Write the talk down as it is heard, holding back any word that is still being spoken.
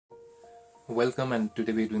Welcome, and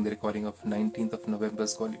today we're doing the recording of 19th of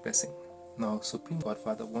November's Godly Blessing. Now, Supreme God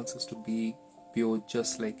Father wants us to be pure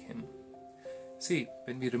just like Him. See,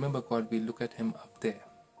 when we remember God, we look at Him up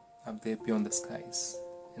there beyond the skies,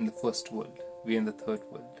 in the first world. We're in the third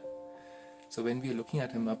world. So when we're looking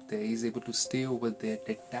at Him up there, He's able to stay over there,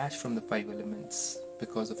 detached from the five elements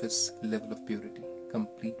because of His level of purity,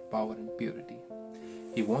 complete power and purity.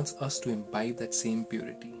 He wants us to imbibe that same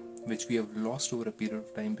purity, which we have lost over a period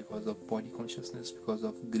of time because of body consciousness, because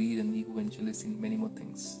of greed and ego and jealousy and many more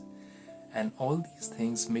things. And all these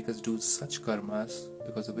things make us do such karmas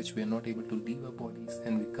because of which we are not able to leave our bodies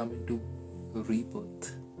and we come into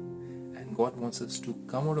rebirth. And God wants us to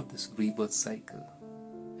come out of this rebirth cycle.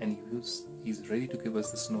 And He's ready to give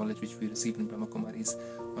us this knowledge which we receive in Brahmakumaris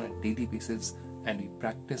on a daily basis, and we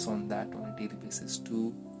practice on that on a daily basis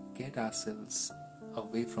to get ourselves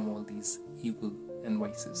away from all these evil and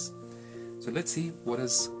vices. So let's see what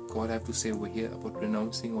does God have to say over here about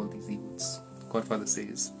renouncing all these evils. God Father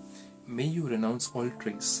says, "May you renounce all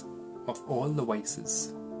trace of all the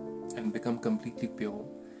vices and become completely pure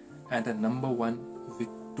and a number one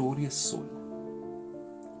victorious soul."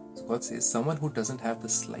 So God says someone who doesn't have the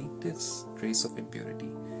slightest trace of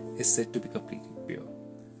impurity is said to be completely pure.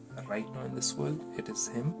 Right now in this world, it is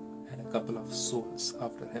him and a couple of souls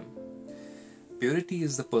after him. Purity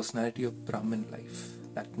is the personality of Brahman life.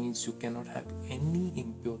 That means you cannot have any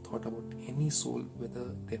impure thought about any soul,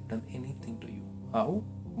 whether they have done anything to you. How?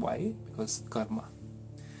 Why? Because karma.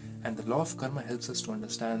 And the law of karma helps us to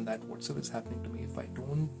understand that whatsoever is happening to me, if I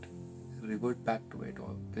don't revert back to it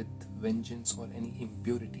or with vengeance or any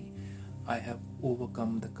impurity, I have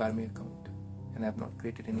overcome the karma account and I have not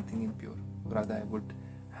created anything impure. Rather, I would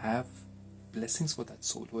have blessings for that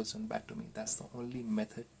soul who has done bad to me. That's the only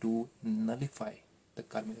method to nullify the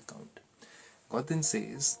karmic account. God then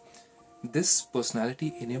says, this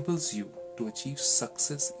personality enables you to achieve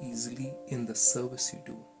success easily in the service you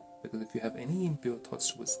do. Because if you have any impure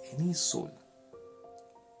thoughts towards any soul,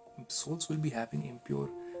 souls will be having impure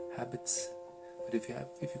habits. But if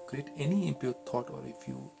you create any impure thought, or if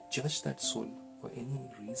you judge that soul for any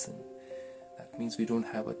reason, that means we don't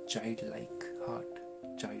have a childlike heart,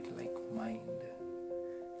 childlike mind,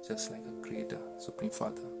 just like a creator, Supreme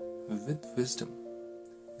Father, with wisdom.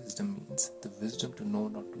 Wisdom means the wisdom to know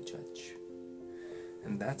not to judge.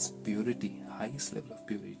 And that's purity, highest level of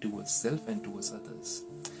purity towards self and towards others.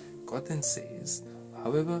 God then says,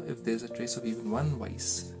 however, if there's a trace of even one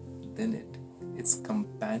vice, then its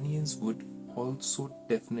companions would also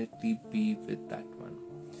definitely be with that one.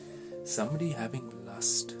 Somebody having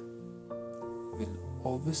lust will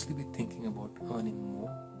obviously be thinking about earning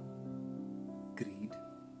more, greed,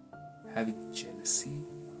 having jealousy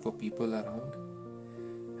for people around,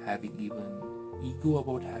 having even ego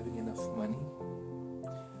about having enough money,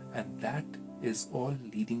 and that is all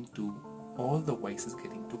leading to all the vices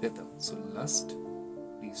getting together. So lust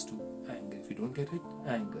leads to anger. If you don't get it,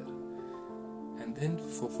 anger. And then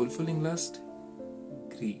for fulfilling lust,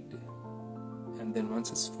 greed. And then once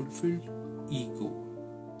it's fulfilled, ego.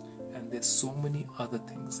 And there's so many other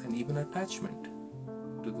things, and even attachment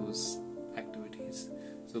to those activities.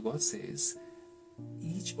 So God says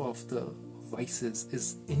each of the vices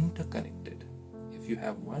is interconnected. If you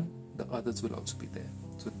have one, the others will also be there.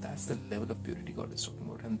 So that's the level of purity God is talking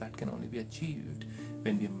about, and that can only be achieved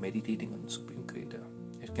when we are meditating on the Supreme Creator.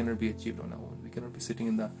 It cannot be achieved on our own. We cannot be sitting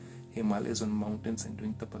in the Himalayas on mountains and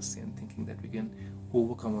doing tapasya and thinking that we can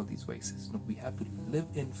overcome all these vices. No, we have to live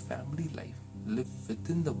in family life, live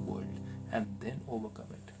within the world, and then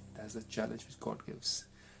overcome it. That's the challenge which God gives.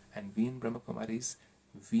 And we in Brahmakumaris,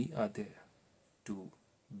 we are there to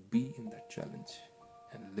be in that challenge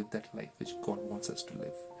and live that life which God wants us to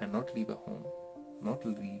live, and not leave our home, not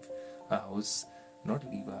leave our house, not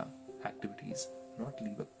leave our activities, not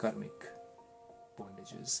leave our karmic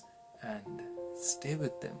bondages, and stay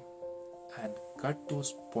with them and cut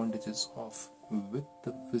those bondages off with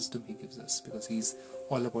the wisdom He gives us, because He's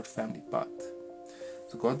all about family path.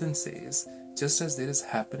 So God then says, just as there is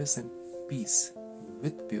happiness and peace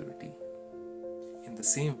with purity, in the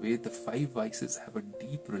same way the five vices have a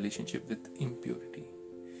deep relationship with impurity.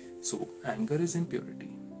 So anger is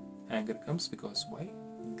impurity. Anger comes because why?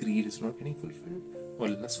 Greed is not getting fulfilled, or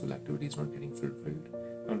lustful activity is not getting fulfilled.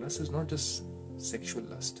 Now lust is not just sexual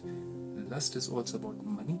lust. Lust is also about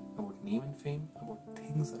money, about name and fame, about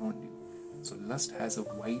things around you. So lust has a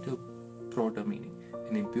wider, broader meaning.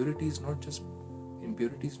 And impurity is not just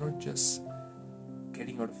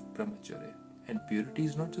getting out of brahmacharya. And purity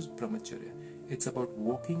is not just brahmacharya. It's about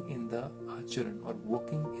walking in the acharan, or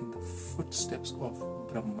walking in the footsteps of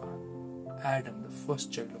Brahma, Adam, the first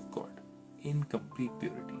child of God, in complete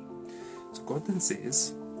purity. So God then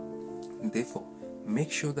says, therefore,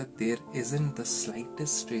 make sure that there isn't the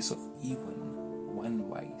slightest trace of even one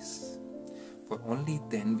vice. For only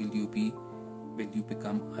then will you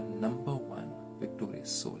become a number one victorious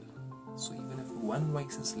soul. So even if one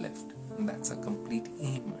vice is left, and that's a complete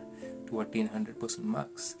aim to attain 100%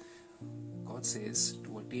 marks. God says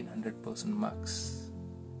to attain 100% marks,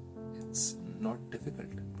 it's not difficult,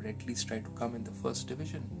 but at least try to come in the first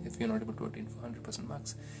division. If you're not able to attain 100%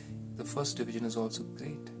 marks, the first division is also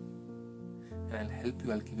great. And I'll help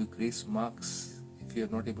you, I'll give you grace marks if you're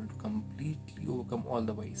not able to completely overcome all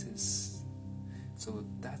the vices. So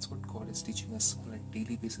that's what God is teaching us on a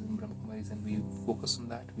daily basis in Brahmakumaris, and we focus on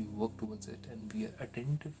that, we work towards it, and we are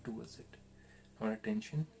attentive towards it. Not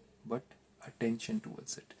attention, but attention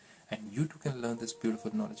towards it. And you too can learn this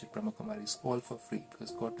beautiful knowledge at Brahmakumaris all for free,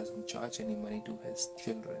 because God doesn't charge any money to His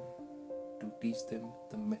children to teach them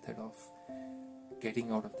the method of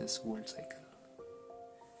getting out of this world cycle.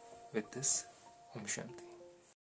 With this, Om Shanti.